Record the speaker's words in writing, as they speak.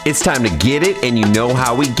It's time to get it, and you know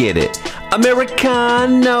how we get it.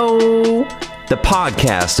 Americano, the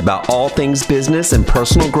podcast about all things business and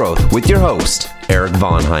personal growth with your host, Eric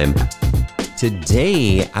Vonheim.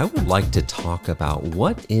 Today, I would like to talk about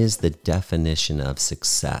what is the definition of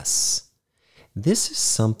success. This is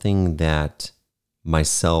something that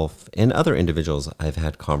myself and other individuals I've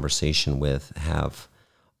had conversation with have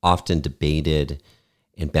often debated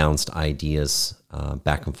and bounced ideas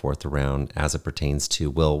back and forth around as it pertains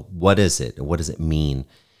to, well, what is it? What does it mean?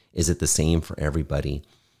 Is it the same for everybody?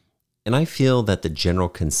 And I feel that the general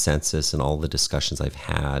consensus in all the discussions I've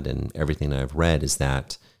had and everything I've read is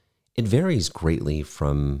that it varies greatly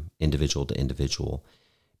from individual to individual,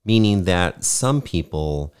 meaning that some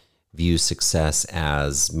people view success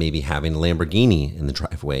as maybe having a Lamborghini in the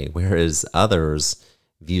driveway, whereas others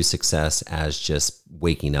view success as just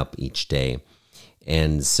waking up each day.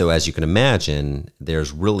 And so, as you can imagine,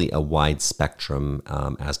 there's really a wide spectrum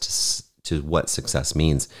as to what success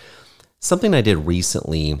means. Something I did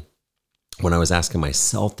recently when I was asking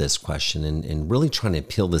myself this question and really trying to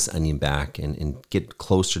peel this onion back and get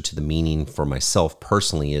closer to the meaning for myself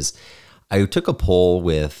personally is I took a poll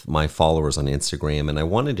with my followers on Instagram, and I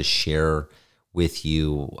wanted to share with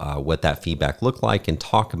you what that feedback looked like and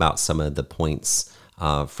talk about some of the points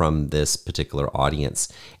from this particular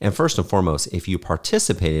audience. And first and foremost, if you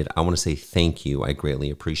participated, I want to say thank you. I greatly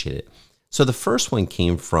appreciate it. So the first one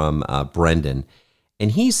came from Brendan, and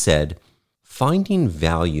he said, finding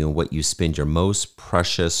value in what you spend your most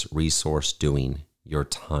precious resource doing, your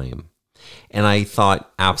time. And I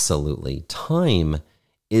thought, absolutely, time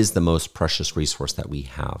is the most precious resource that we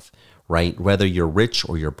have, right? Whether you're rich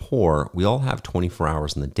or you're poor, we all have 24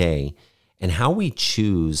 hours in the day. And how we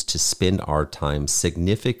choose to spend our time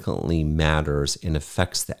significantly matters and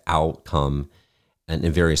affects the outcome and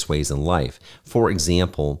in various ways in life. For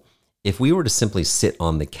example, if we were to simply sit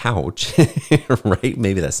on the couch, right,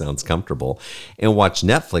 maybe that sounds comfortable, and watch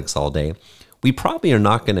Netflix all day, we probably are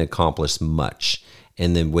not going to accomplish much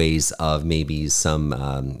in the ways of maybe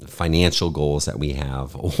some financial goals that we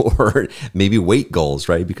have, or maybe weight goals,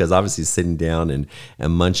 right? Because obviously sitting down and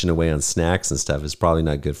munching away on snacks and stuff is probably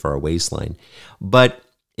not good for our waistline. But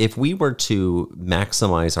if we were to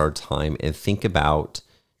maximize our time and think about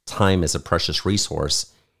time as a precious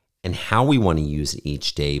resource and how we want to use it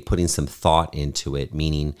each day, putting some thought into it,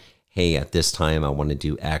 meaning, hey, at this time I want to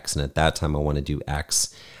do X, and at that time I want to do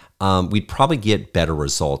X, we'd probably get better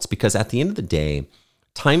results, because at the end of the day,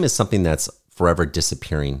 time is something that's forever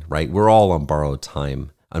disappearing, right? We're all on borrowed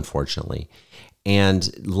time, unfortunately.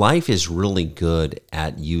 And life is really good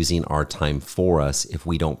at using our time for us if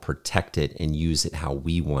we don't protect it and use it how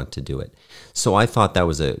we want to do it. So I thought that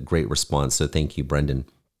was a great response. So thank you, Brendan.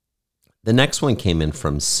 The next one came in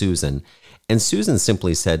from Susan, and Susan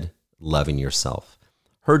simply said, loving yourself.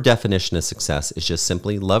 Her definition of success is just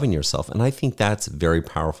simply loving yourself. And I think that's very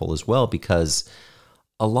powerful as well, because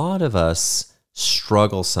a lot of us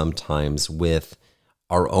struggle sometimes with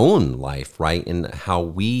our own life, right? And how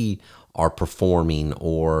we are performing,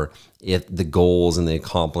 or if the goals and the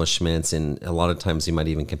accomplishments. And a lot of times we might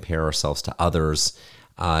even compare ourselves to others.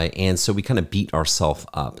 And so we kind of beat ourselves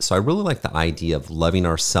up. So I really like the idea of loving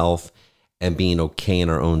ourselves and being okay in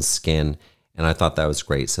our own skin. And I thought that was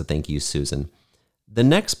great. So thank you, Susan. The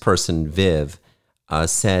next person, Viv,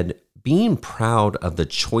 said, being proud of the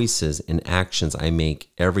choices and actions I make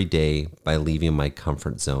every day by leaving my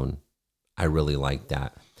comfort zone. I really like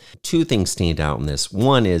that. Two things stand out in this.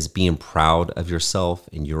 One is being proud of yourself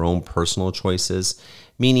and your own personal choices,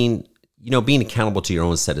 meaning, being accountable to your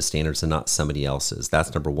own set of standards and not somebody else's.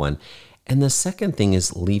 That's number one. And the second thing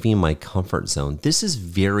is leaving my comfort zone. This is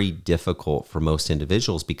very difficult for most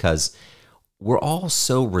individuals because we're all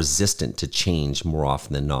so resistant to change more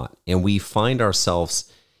often than not. And we find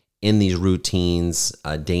ourselves in these routines,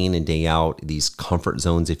 day in and day out, these comfort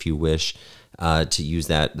zones, if you wish, to use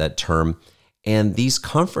that term. And these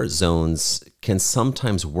comfort zones can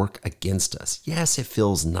sometimes work against us. Yes, it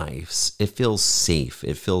feels nice. It feels safe.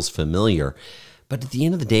 It feels familiar. But at the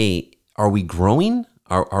end of the day, are we growing?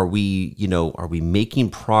 Are we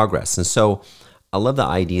making progress? And so I love the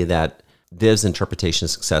idea that Viv's interpretation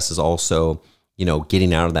of success is also,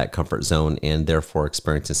 getting out of that comfort zone and therefore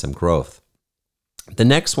experiencing some growth. The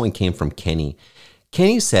next one came from Kenny.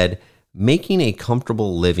 Kenny said, making a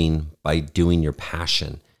comfortable living by doing your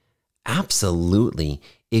passion. Absolutely.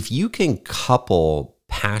 If you can couple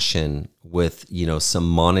passion with, some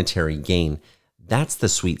monetary gain, that's the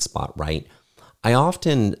sweet spot, right? I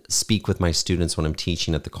often speak with my students when I'm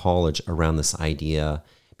teaching at the college around this idea,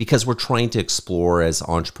 because we're trying to explore as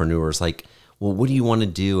entrepreneurs, like, well, what do you want to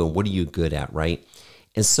do and what are you good at, right?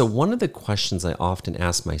 And so one of the questions I often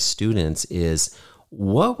ask my students is,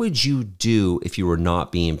 what would you do if you were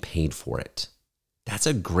not being paid for it? That's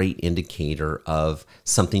a great indicator of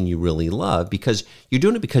something you really love, because you're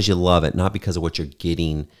doing it because you love it, not because of what you're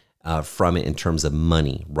getting from it in terms of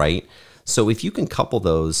money, right? So if you can couple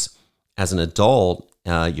those as an adult,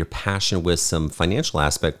 your passion with some financial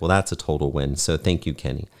aspect, well, that's a total win. So thank you,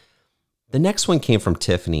 Kenny. The next one came from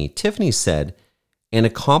Tiffany. Tiffany said, an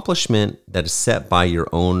accomplishment that is set by your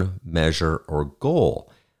own measure or goal.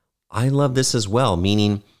 I love this as well,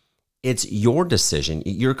 meaning it's your decision.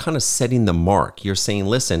 You're kind of setting the mark. You're saying,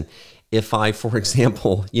 listen, if I, for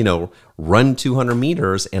example, run 200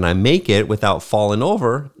 meters and I make it without falling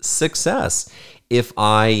over, success. If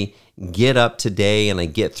I get up today and I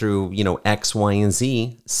get through, X, Y, and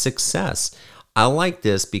Z, success. I like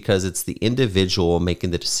this because it's the individual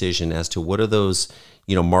making the decision as to what are those,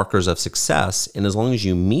 markers of success. And as long as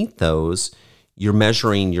you meet those, you're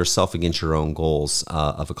measuring yourself against your own goals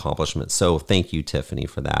of accomplishment. So thank you, Tiffany,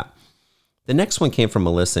 for that. The next one came from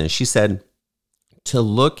Melissa, and she said, to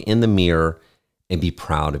look in the mirror and be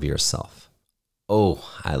proud of yourself. Oh,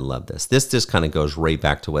 I love this. This just kind of goes right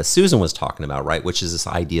back to what Susan was talking about, right? Which is this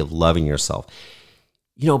idea of loving yourself.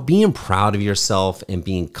 Being proud of yourself and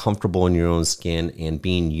being comfortable in your own skin and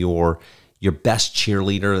being your best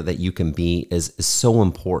cheerleader that you can be is so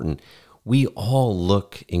important. We all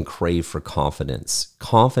look and crave for confidence.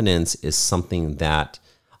 Confidence is something that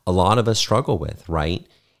a lot of us struggle with, right?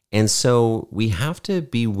 And so we have to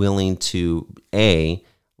be willing to, A,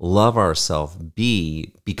 love ourselves,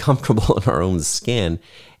 B, be comfortable in our own skin,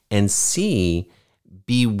 and C,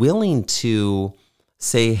 be willing to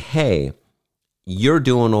say, hey, you're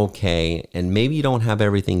doing okay, and maybe you don't have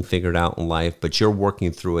everything figured out in life, but you're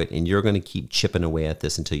working through it, and you're going to keep chipping away at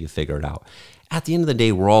this until you figure it out. At the end of the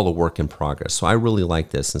day, we're all a work in progress. So I really like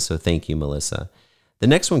this, and so thank you, Melissa. The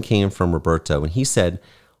next one came from Roberto, and he said,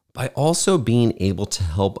 by also being able to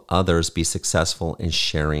help others be successful in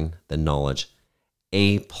sharing the knowledge.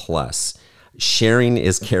 A+. Sharing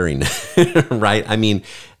is caring, right? I mean,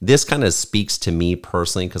 this kind of speaks to me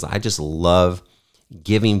personally because I just love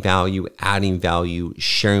giving value, adding value,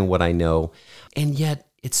 sharing what I know. And yet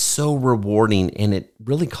it's so rewarding and it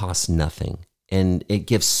really costs nothing. And it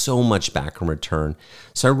gives so much back in return.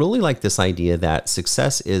 So I really like this idea that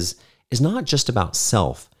success is not just about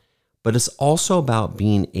self, but it's also about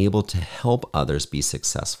being able to help others be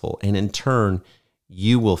successful. And in turn,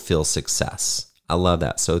 you will feel success. I love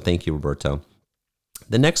that. So thank you, Roberto.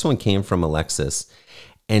 The next one came from Alexis,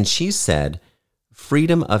 and she said,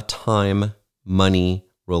 freedom of time, money,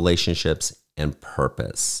 relationships, and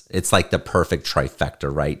purpose. It's like the perfect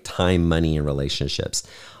trifecta, right? Time, money, and relationships.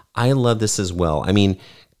 I love this as well. I mean,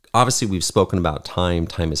 obviously we've spoken about time.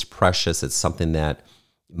 Time is precious. It's something that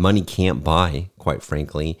money can't buy, quite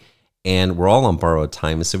frankly. And we're all on borrowed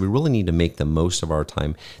time, so we really need to make the most of our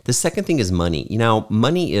time. The second thing is money.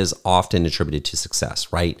 Money is often attributed to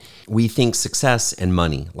success, right? We think success and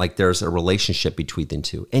money, like there's a relationship between the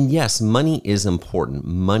two. And yes, money is important.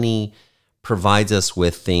 Money provides us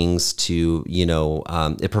with things to,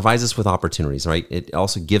 it provides us with opportunities, right? It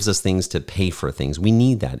also gives us things to pay for things. We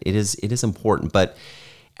need that. It is important. But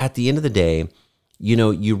at the end of the day,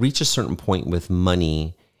 you reach a certain point with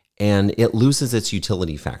money and it loses its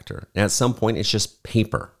utility factor. And at some point, it's just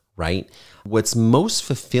paper, right? What's most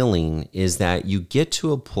fulfilling is that you get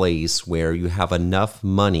to a place where you have enough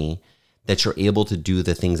money that you're able to do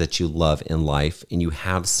the things that you love in life, and you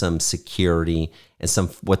have some security and some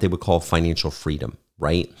what they would call financial freedom,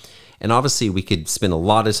 right? And obviously, we could spend a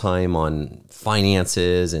lot of time on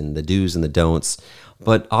finances and the do's and the don'ts,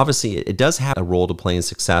 but obviously, it does have a role to play in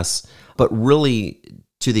success, but really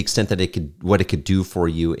to the extent that what it could do for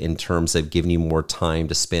you in terms of giving you more time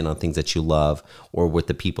to spend on things that you love or with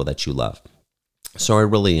the people that you love. So I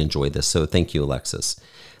really enjoyed this. So thank you, Alexis.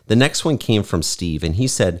 The next one came from Steve, and he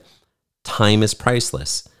said, time is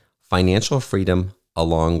priceless. Financial freedom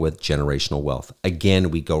along with generational wealth.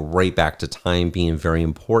 Again, we go right back to time being very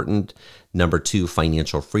important. Number 2,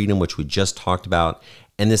 financial freedom, which we just talked about.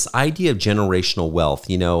 And this idea of generational wealth,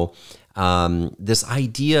 this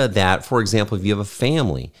idea that, for example, if you have a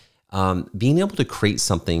family, being able to create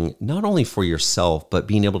something not only for yourself, but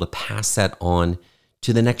being able to pass that on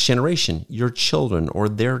to the next generation, your children or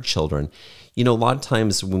their children. A lot of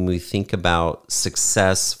times when we think about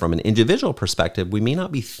success from an individual perspective, we may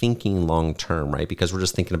not be thinking long term, right? Because we're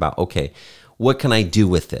just thinking about, okay, what can I do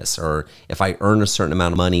with this? Or if I earn a certain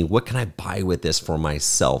amount of money, what can I buy with this for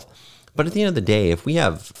myself? But at the end of the day, if we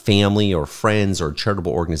have family or friends or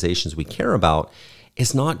charitable organizations we care about,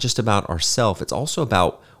 it's not just about ourselves. It's also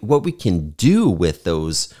about what we can do with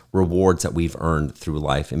those rewards that we've earned through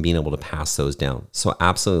life and being able to pass those down. So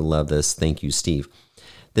absolutely love this. Thank you, Steve.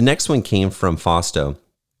 The next one came from Fausto,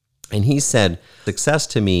 and he said, success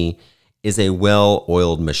to me is a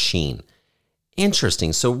well-oiled machine.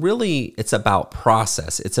 Interesting. So really, it's about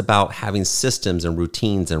process. It's about having systems and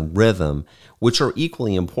routines and rhythm, which are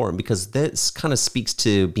equally important because this kind of speaks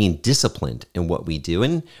to being disciplined in what we do.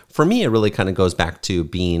 And for me, it really kind of goes back to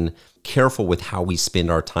being careful with how we spend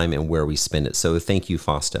our time and where we spend it. So thank you,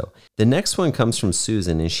 Fausto. The next one comes from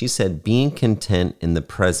Susan, and she said, being content in the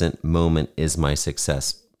present moment is my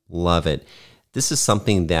success. Love it. This is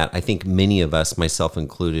something that I think many of us, myself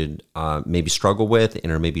included, maybe struggle with and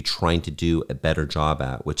are maybe trying to do a better job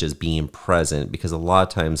at, which is being present, because a lot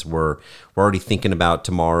of times we're already thinking about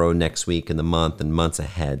tomorrow, next week, and the month and months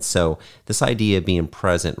ahead. So this idea of being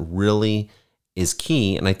present really is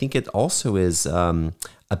key. And I think it also is a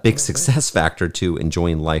big success factor to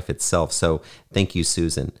enjoying life itself. So thank you,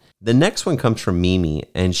 Susan. The next one comes from Mimi,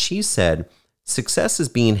 and she said, success is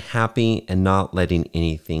being happy and not letting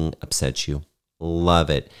anything upset you. Love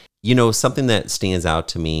it. You know, something that stands out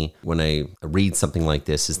to me when I read something like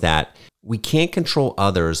this is that we can't control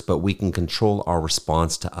others, but we can control our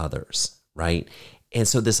response to others, right? And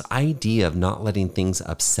so this idea of not letting things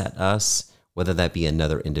upset us, whether that be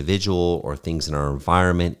another individual or things in our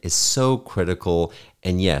environment, is so critical.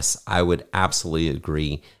 And yes, I would absolutely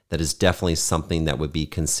agree that is definitely something that would be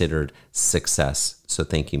considered success. So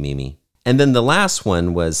thank you, Mimi. And then the last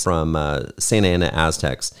one was from Santa Ana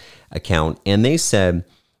Aztecs account, and they said,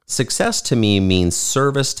 success to me means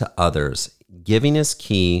service to others. Giving is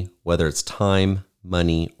key, whether it's time,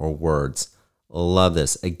 money, or words. Love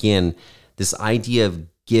this. Again, this idea of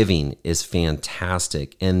giving is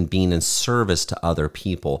fantastic, and being in service to other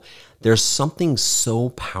people. There's something so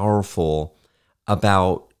powerful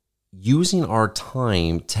about using our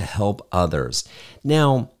time to help others.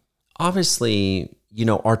 Now, obviously, you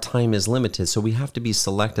know, our time is limited, so we have to be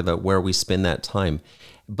selective at where we spend that time.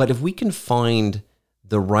 But if we can find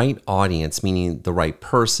the right audience, meaning the right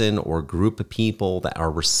person or group of people that are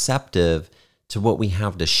receptive to what we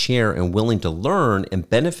have to share and willing to learn and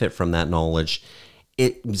benefit from that knowledge,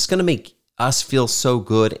 it's going to make us feel so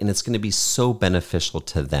good, and it's going to be so beneficial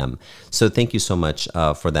to them. So thank you so much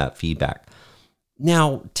for that feedback.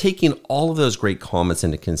 Now, taking all of those great comments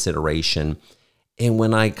into consideration, and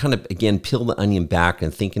when I kind of, again, peel the onion back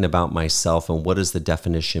and thinking about myself and what does the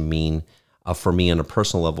definition mean for me on a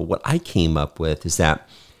personal level, what I came up with is that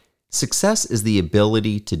success is the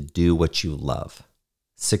ability to do what you love.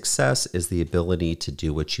 Success is the ability to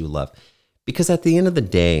do what you love. Because at the end of the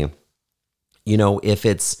day, you know, if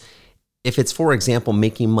it's, for example,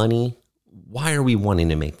 making money, why are we wanting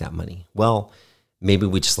to make that money? Well, maybe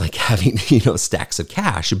we just like having, stacks of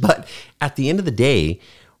cash. But at the end of the day,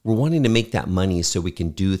 we're wanting to make that money so we can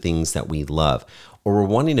do things that we love. Or we're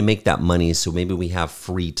wanting to make that money so maybe we have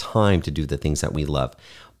free time to do the things that we love.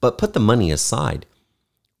 But put the money aside.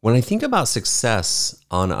 When I think about success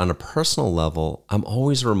on a personal level, I'm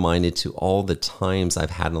always reminded to all the times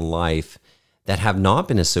I've had in life that have not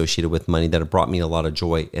been associated with money that have brought me a lot of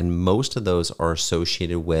joy. And most of those are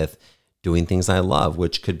associated with doing things I love,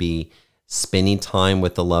 which could be spending time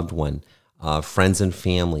with a loved one, friends and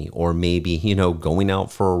family, or maybe, going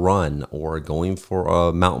out for a run or going for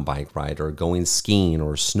a mountain bike ride or going skiing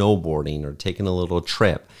or snowboarding or taking a little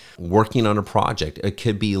trip, working on a project. It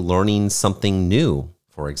could be learning something new,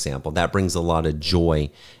 for example. That brings a lot of joy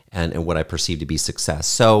and what I perceive to be success.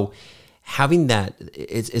 So having that,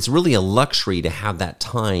 it's really a luxury to have that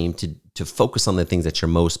time to focus on the things that you're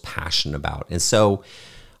most passionate about. And so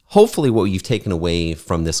hopefully what you've taken away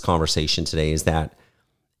from this conversation today is that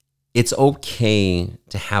it's okay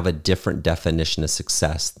to have a different definition of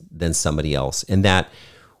success than somebody else, and that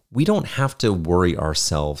we don't have to worry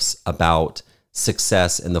ourselves about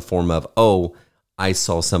success in the form of, oh, I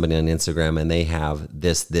saw somebody on Instagram and they have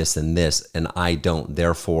this, this, and this, and I don't,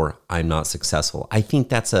 therefore I'm not successful. I think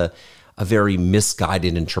that's a very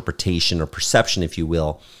misguided interpretation or perception, if you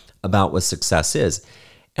will, about what success is.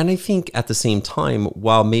 And I think at the same time,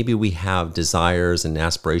 while maybe we have desires and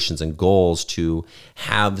aspirations and goals to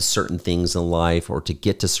have certain things in life or to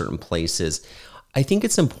get to certain places, I think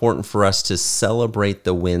it's important for us to celebrate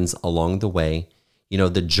the wins along the way.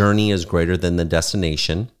 The journey is greater than the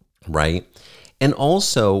destination, right? And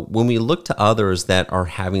also, when we look to others that are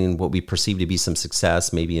having what we perceive to be some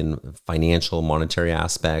success, maybe in financial, monetary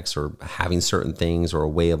aspects, or having certain things or a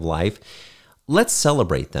way of life, let's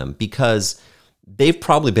celebrate them, because they've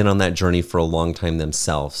probably been on that journey for a long time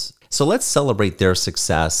themselves. So let's celebrate their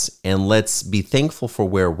success and let's be thankful for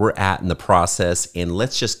where we're at in the process, and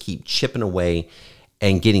let's just keep chipping away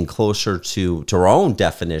and getting closer to our own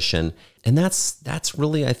definition. And that's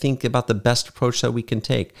really, I think, about the best approach that we can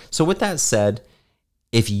take. So with that said,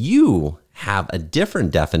 if you have a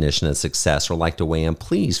different definition of success or like to weigh in,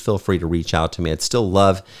 please feel free to reach out to me. I'd still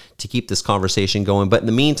love to keep this conversation going. But in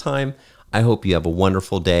the meantime, I hope you have a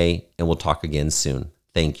wonderful day, and we'll talk again soon.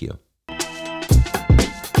 Thank you.